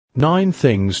9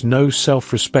 things no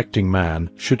self-respecting man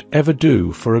should ever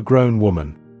do for a grown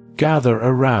woman. Gather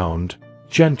around,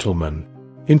 gentlemen.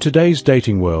 In today's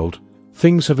dating world,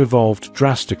 things have evolved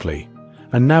drastically,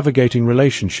 and navigating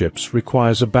relationships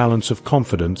requires a balance of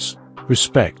confidence,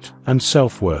 respect, and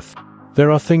self-worth.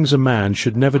 There are things a man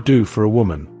should never do for a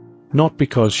woman, not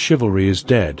because chivalry is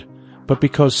dead, but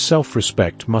because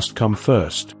self-respect must come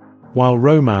first. While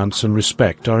romance and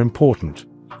respect are important,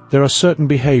 there are certain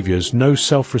behaviors no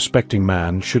self-respecting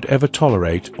man should ever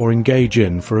tolerate or engage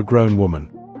in for a grown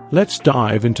woman. Let's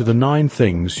dive into the 9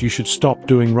 things you should stop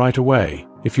doing right away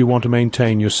if you want to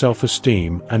maintain your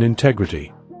self-esteem and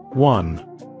integrity. 1.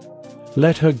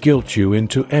 Let her guilt you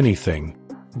into anything.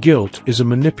 Guilt is a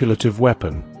manipulative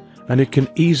weapon, and it can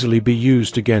easily be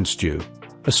used against you,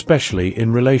 especially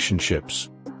in relationships.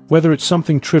 Whether it's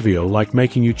something trivial like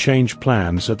making you change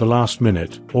plans at the last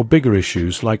minute, or bigger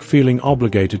issues like feeling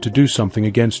obligated to do something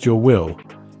against your will,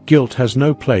 guilt has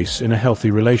no place in a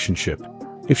healthy relationship.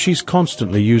 If she's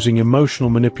constantly using emotional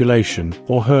manipulation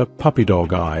or her puppy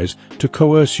dog eyes to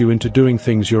coerce you into doing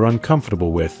things you're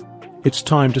uncomfortable with, it's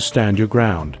time to stand your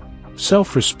ground.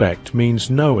 Self-respect means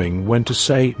knowing when to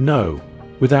say no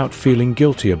without feeling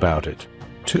guilty about it.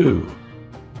 2.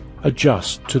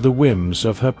 Adjust to the whims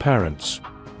of her parents.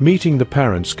 Meeting the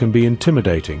parents can be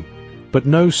intimidating, but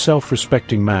no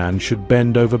self-respecting man should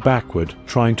bend over backward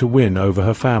trying to win over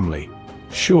her family.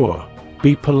 Sure,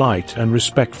 be polite and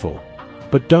respectful,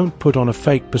 but don't put on a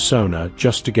fake persona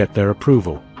just to get their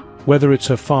approval. Whether it's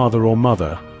her father or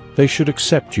mother, they should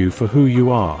accept you for who you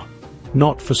are,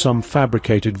 not for some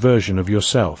fabricated version of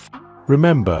yourself.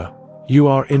 Remember, you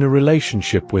are in a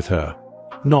relationship with her,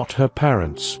 not her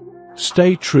parents.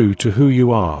 Stay true to who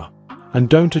you are, and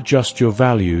don't adjust your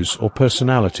values or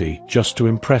personality just to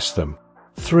impress them.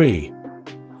 3.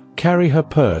 Carry her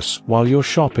purse while you're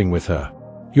shopping with her.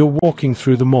 You're walking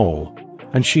through the mall,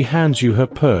 and she hands you her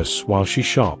purse while she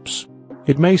shops.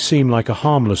 It may seem like a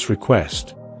harmless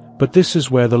request, but this is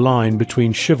where the line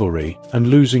between chivalry and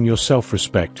losing your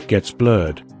self-respect gets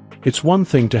blurred. It's one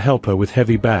thing to help her with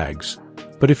heavy bags,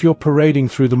 but if you're parading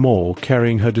through the mall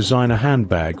carrying her designer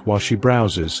handbag while she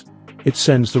browses, it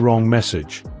sends the wrong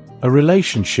message. A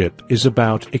relationship is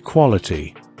about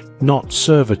equality, not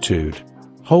servitude.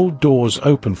 Hold doors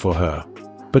open for her,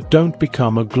 but don't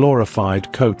become a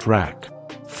glorified coat rack.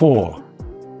 4.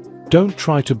 Don't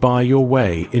try to buy your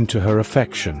way into her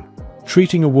affection.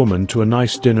 Treating a woman to a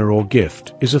nice dinner or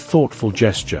gift is a thoughtful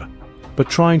gesture, but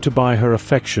trying to buy her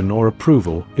affection or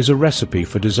approval is a recipe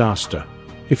for disaster.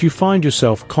 If you find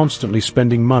yourself constantly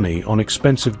spending money on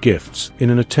expensive gifts in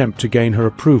an attempt to gain her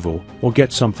approval or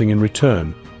get something in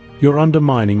return, you're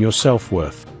undermining your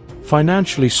self-worth.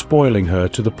 Financially spoiling her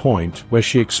to the point where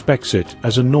she expects it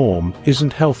as a norm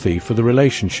isn't healthy for the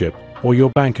relationship or your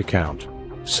bank account.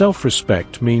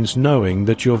 Self-respect means knowing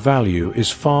that your value is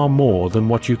far more than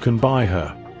what you can buy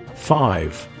her.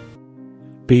 5.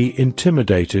 Be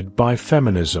intimidated by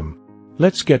feminism.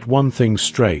 Let's get one thing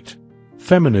straight.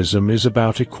 Feminism is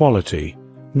about equality,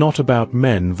 not about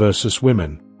men versus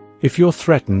women. If you're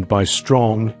threatened by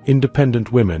strong,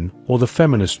 independent women or the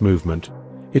feminist movement,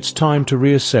 it's time to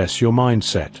reassess your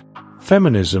mindset.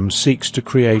 Feminism seeks to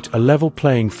create a level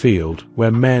playing field where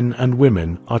men and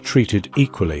women are treated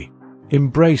equally.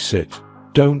 Embrace it,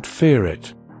 don't fear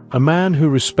it. A man who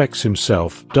respects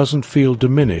himself doesn't feel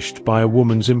diminished by a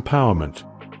woman's empowerment.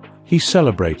 He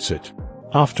celebrates it.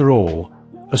 After all,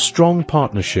 a strong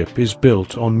partnership is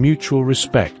built on mutual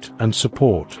respect and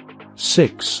support.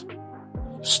 6.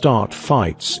 Start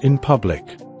fights in public.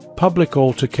 Public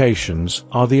altercations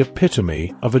are the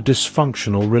epitome of a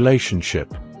dysfunctional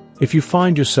relationship. If you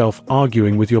find yourself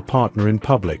arguing with your partner in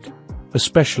public,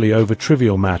 especially over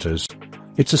trivial matters,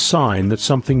 it's a sign that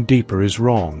something deeper is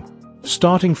wrong.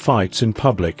 Starting fights in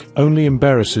public only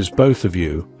embarrasses both of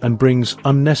you and brings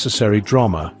unnecessary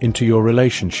drama into your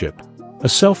relationship. A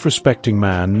self-respecting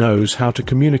man knows how to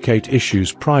communicate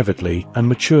issues privately and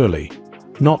maturely,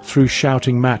 not through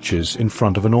shouting matches in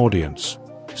front of an audience.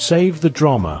 Save the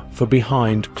drama for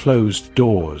behind closed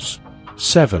doors.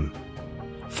 7.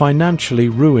 Financially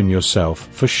ruin yourself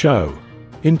for show.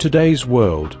 In today's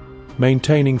world,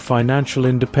 maintaining financial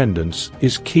independence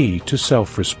is key to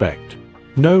self-respect.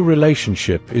 No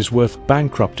relationship is worth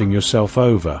bankrupting yourself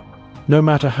over, no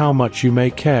matter how much you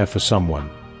may care for someone.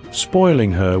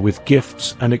 Spoiling her with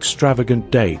gifts and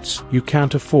extravagant dates you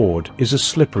can't afford is a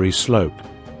slippery slope.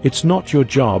 It's not your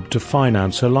job to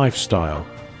finance her lifestyle,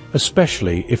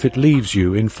 especially if it leaves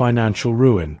you in financial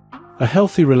ruin. A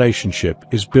healthy relationship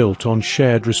is built on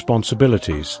shared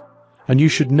responsibilities, and you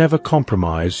should never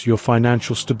compromise your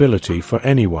financial stability for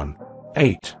anyone.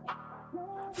 8.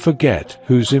 Forget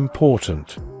who's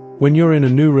important. When you're in a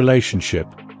new relationship,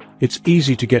 it's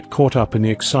easy to get caught up in the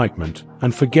excitement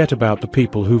and forget about the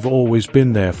people who've always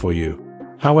been there for you.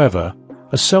 However,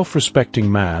 a self-respecting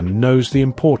man knows the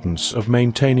importance of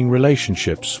maintaining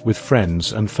relationships with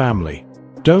friends and family.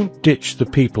 Don't ditch the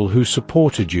people who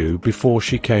supported you before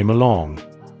she came along.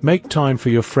 Make time for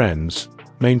your friends,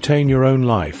 maintain your own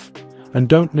life, and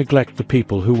don't neglect the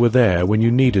people who were there when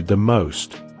you needed them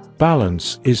most.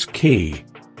 Balance is key.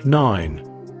 9.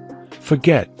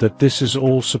 Forget that this is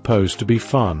all supposed to be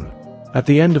fun. At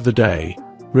the end of the day,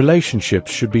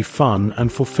 relationships should be fun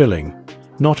and fulfilling,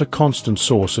 not a constant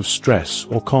source of stress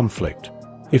or conflict.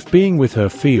 If being with her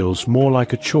feels more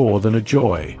like a chore than a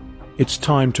joy, it's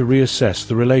time to reassess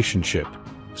the relationship.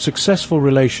 Successful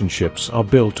relationships are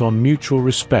built on mutual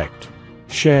respect,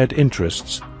 shared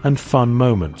interests, and fun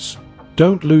moments.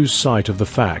 Don't lose sight of the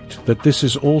fact that this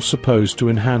is all supposed to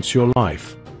enhance your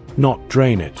life, not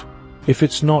drain it. If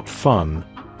it's not fun,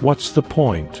 what's the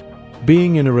point?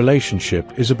 Being in a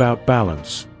relationship is about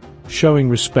balance, showing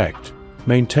respect,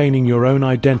 maintaining your own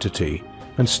identity,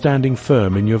 and standing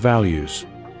firm in your values.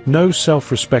 No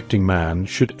self-respecting man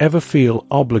should ever feel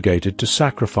obligated to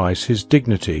sacrifice his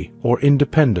dignity or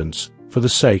independence for the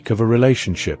sake of a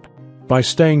relationship. By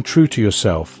staying true to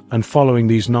yourself and following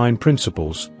these 9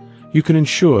 principles, you can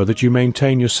ensure that you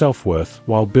maintain your self-worth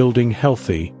while building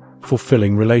healthy,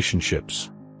 fulfilling relationships.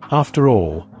 After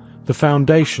all, the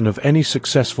foundation of any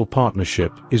successful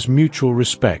partnership is mutual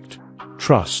respect,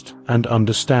 trust, and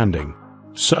understanding.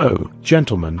 So,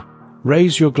 gentlemen,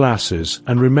 raise your glasses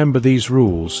and remember these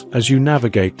rules as you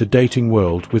navigate the dating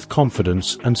world with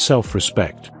confidence and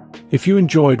self-respect. If you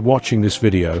enjoyed watching this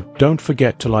video, don't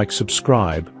forget to like,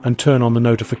 subscribe, and turn on the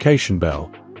notification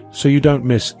bell, so you don't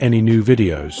miss any new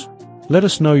videos. Let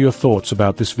us know your thoughts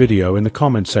about this video in the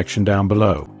comment section down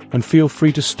below, and feel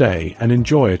free to stay and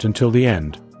enjoy it until the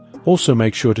end. Also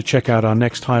make sure to check out our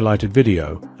next highlighted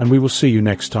video, and we will see you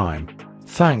next time.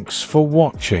 Thanks for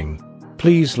watching.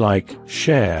 Please like,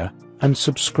 share, and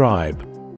subscribe.